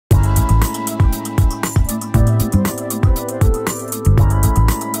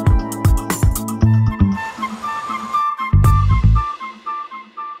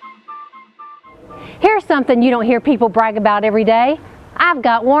something you don't hear people brag about every day. I've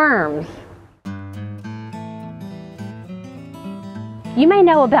got worms. You may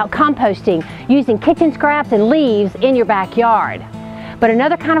know about composting using kitchen scraps and leaves in your backyard. But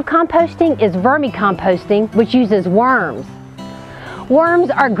another kind of composting is vermicomposting, which uses worms. Worms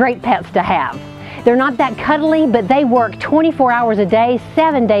are great pets to have. They're not that cuddly, but they work 24 hours a day,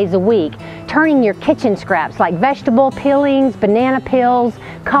 7 days a week, turning your kitchen scraps like vegetable peelings, banana peels,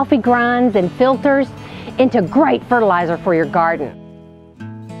 coffee grinds, and filters into great fertilizer for your garden.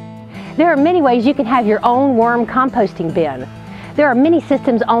 There are many ways you can have your own worm composting bin. There are many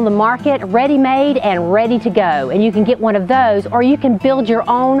systems on the market, ready-made and ready to go, and you can get one of those, or you can build your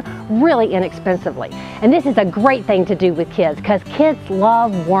own really inexpensively. And this is a great thing to do with kids because kids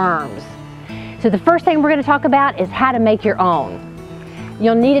love worms. So the first thing we're going to talk about is how to make your own.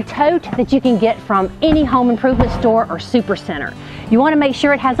 You'll need a tote that you can get from any home improvement store or super center. You want to make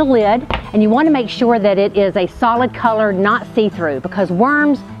sure it has a lid, and you want to make sure that it is a solid color, not see-through, because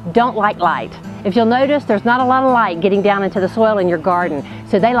worms don't like light. If you'll notice, there's not a lot of light getting down into the soil in your garden,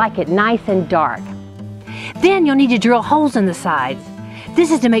 so they like it nice and dark. Then you'll need to drill holes in the sides.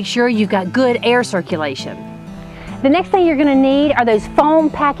 This is to make sure you've got good air circulation. The next thing you're going to need are those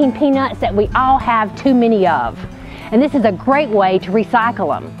foam packing peanuts that we all have too many of. And this is a great way to recycle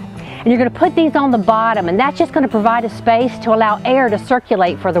them. And you're going to put these on the bottom, and that's just going to provide a space to allow air to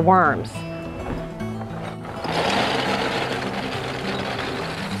circulate for the worms.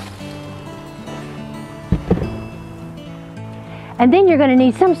 And then you're going to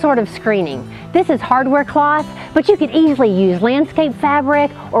need some sort of screening. This is hardware cloth, but you could easily use landscape fabric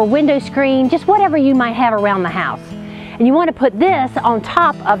or window screen, just whatever you might have around the house. And you want to put this on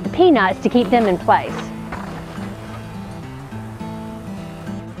top of the peanuts to keep them in place.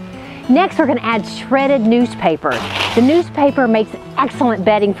 Next, we're going to add shredded newspaper. The newspaper makes excellent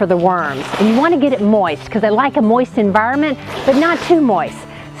bedding for the worms, and you want to get it moist because they like a moist environment, but not too moist.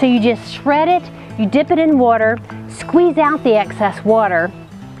 So you just shred it, you dip it in water, squeeze out the excess water,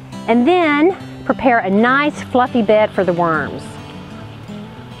 and then prepare a nice fluffy bed for the worms.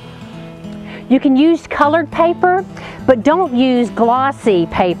 You can use colored paper, but don't use glossy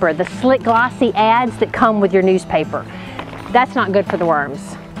paper, the slick glossy ads that come with your newspaper. That's not good for the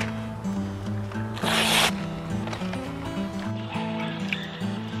worms.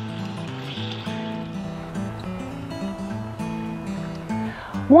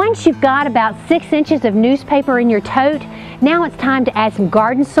 Once you've got about 6 inches of newspaper in your tote, now it's time to add some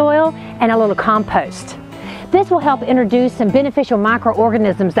garden soil and a little compost. This will help introduce some beneficial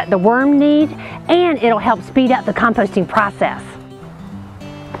microorganisms that the worm needs, and it'll help speed up the composting process.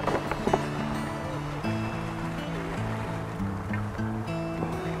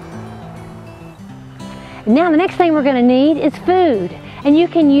 Now the next thing we're going to need is food, and you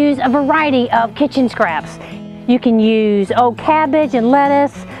can use a variety of kitchen scraps. You can use old cabbage and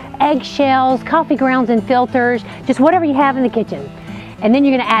lettuce, eggshells, coffee grounds and filters, just whatever you have in the kitchen. And then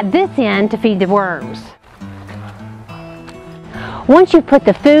you're going to add this in to feed the worms. Once you've put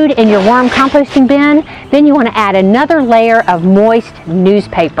the food in your worm composting bin, then you want to add another layer of moist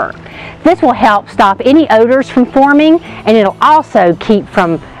newspaper. This will help stop any odors from forming, and it'll also keep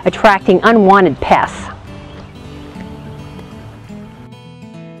from attracting unwanted pests.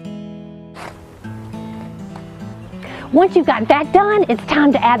 Once you've got that done, it's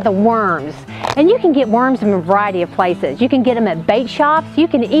time to add the worms. And you can get worms from a variety of places. You can get them at bait shops, you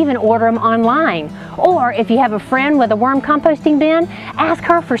can even order them online. Or if you have a friend with a worm composting bin, ask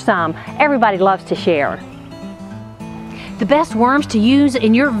her for some. Everybody loves to share. The best worms to use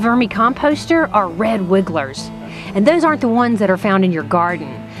in your vermicomposter are red wigglers. And those aren't the ones that are found in your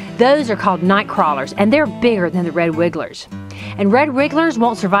garden. Those are called night crawlers, and they're bigger than the red wigglers. And red wigglers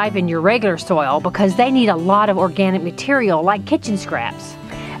won't survive in your regular soil because they need a lot of organic material like kitchen scraps.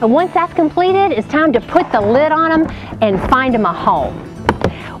 And once that's completed, it's time to put the lid on them and find them a home.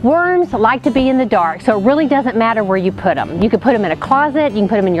 Worms like to be in the dark, so it really doesn't matter where you put them. You can put them in a closet, you can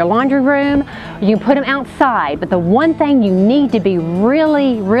put them in your laundry room, you can put them outside, but the one thing you need to be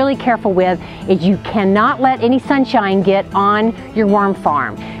really careful with is you cannot let any sunshine get on your worm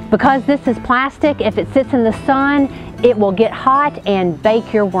farm. Because this is plastic, if it sits in the sun, it will get hot and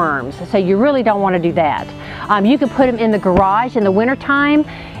bake your worms, so you really don't want to do that. You can put them in the garage in the wintertime,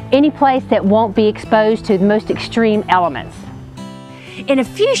 any place that won't be exposed to the most extreme elements. In a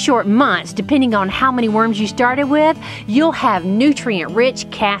few short months, depending on how many worms you started with, you'll have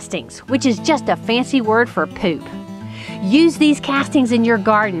nutrient-rich castings, which is just a fancy word for poop. Use these castings in your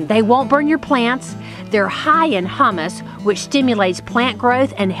garden. They won't burn your plants. They're high in humus, which stimulates plant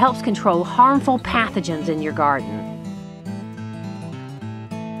growth and helps control harmful pathogens in your garden.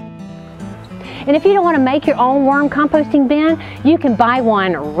 And if you don't want to make your own worm composting bin, you can buy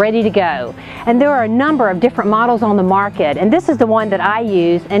one ready to go. And there are a number of different models on the market, and this is the one that I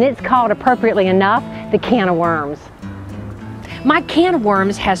use, and it's called, appropriately enough, the can of worms. My can of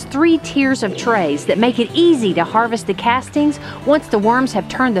worms has 3 tiers of trays that make it easy to harvest the castings once the worms have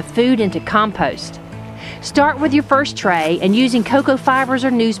turned the food into compost. Start with your first tray, and using cocoa fibers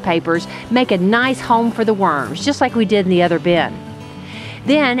or newspapers, make a nice home for the worms, just like we did in the other bin.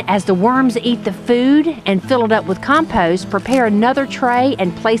 Then, as the worms eat the food and fill it up with compost, prepare another tray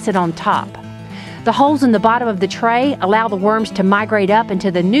and place it on top. The holes in the bottom of the tray allow the worms to migrate up into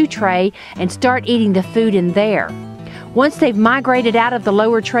the new tray and start eating the food in there. Once they've migrated out of the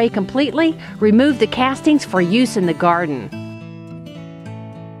lower tray completely, remove the castings for use in the garden.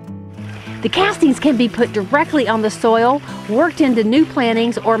 The castings can be put directly on the soil, worked into new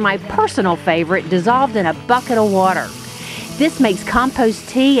plantings, or my personal favorite, dissolved in a bucket of water. This makes compost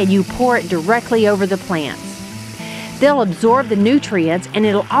tea, and you pour it directly over the plants. They'll absorb the nutrients, and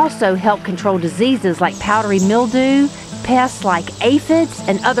it'll also help control diseases like powdery mildew, pests like aphids,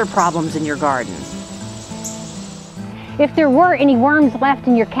 and other problems in your garden. If there were any worms left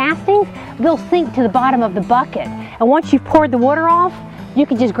in your castings, they'll sink to the bottom of the bucket. And once you've poured the water off, you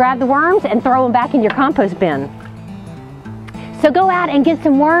can just grab the worms and throw them back in your compost bin. So go out and get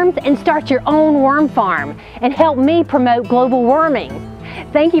some worms and start your own worm farm and help me promote global warming.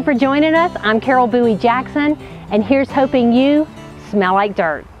 Thank you for joining us. I'm Carol Bowie Jackson, and here's hoping you smell like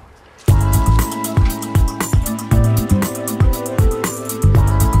dirt.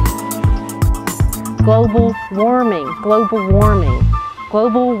 Global warming, global warming,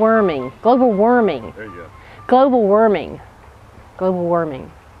 global warming, global warming. There you go. Global warming. Global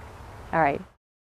warming. All right.